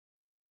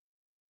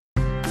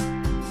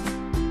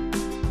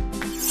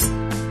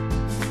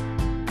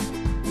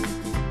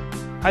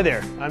Hi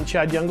there, I'm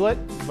Chad Younglett,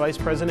 Vice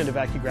President of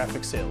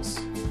AccuGraphics Sales.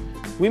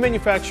 We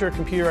manufacture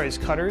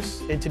computerized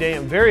cutters, and today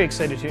I'm very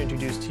excited to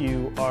introduce to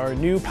you our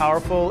new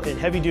powerful and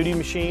heavy-duty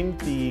machine,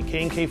 the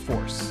KNK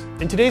Force.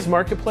 In today's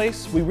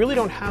marketplace, we really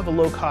don't have a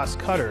low-cost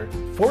cutter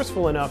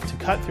forceful enough to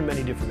cut through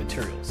many different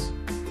materials.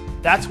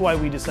 That's why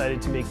we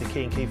decided to make the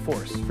KNK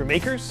Force for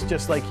makers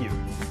just like you.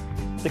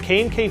 The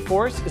KNK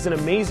Force is an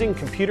amazing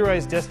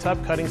computerized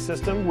desktop cutting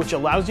system which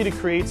allows you to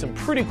create some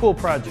pretty cool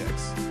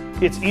projects.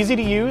 It's easy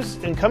to use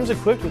and comes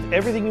equipped with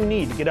everything you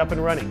need to get up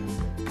and running.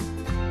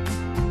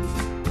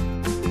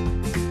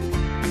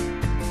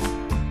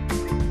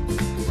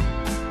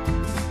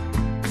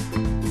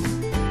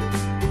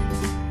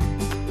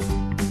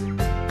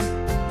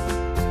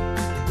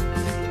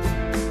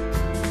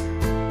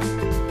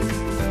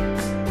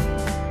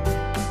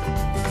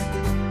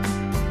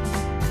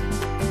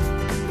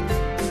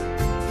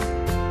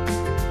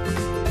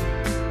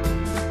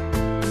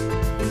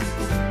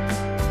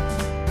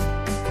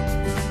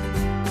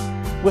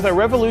 With our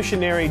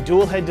revolutionary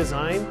dual head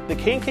design, the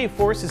KNK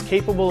Force is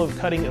capable of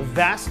cutting a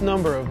vast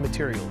number of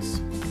materials,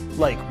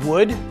 like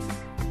wood,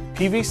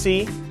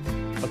 PVC,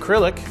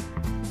 acrylic,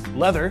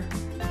 leather,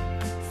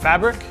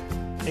 fabric,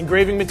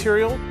 engraving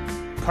material,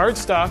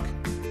 cardstock,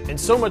 and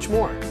so much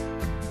more.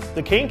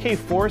 The KNK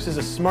Force is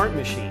a smart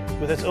machine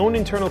with its own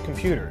internal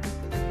computer.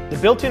 The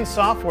built-in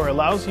software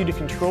allows you to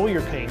control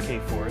your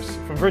KNK Force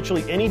from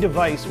virtually any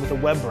device with a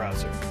web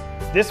browser.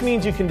 This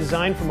means you can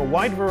design from a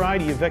wide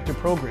variety of vector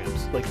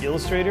programs like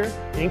Illustrator,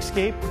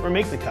 Inkscape, or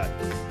Make the Cut.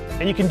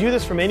 And you can do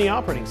this from any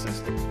operating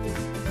system.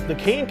 The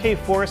KNK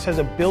Force has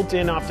a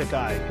built-in optic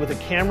eye with a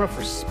camera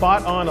for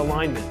spot-on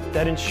alignment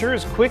that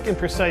ensures quick and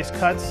precise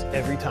cuts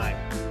every time.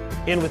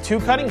 And with two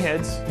cutting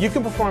heads, you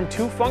can perform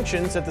two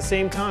functions at the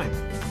same time,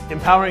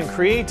 empowering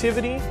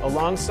creativity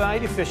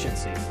alongside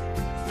efficiency.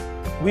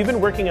 We've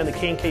been working on the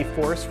KNK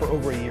Force for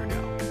over a year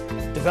now.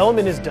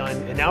 Development is done,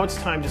 and now it's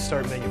time to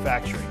start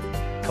manufacturing.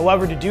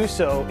 However, to do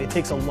so, it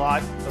takes a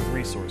lot of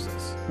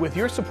resources. With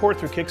your support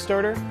through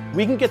Kickstarter,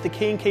 we can get the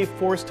KNK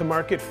Force to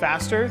market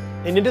faster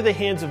and into the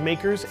hands of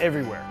makers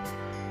everywhere.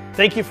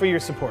 Thank you for your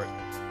support.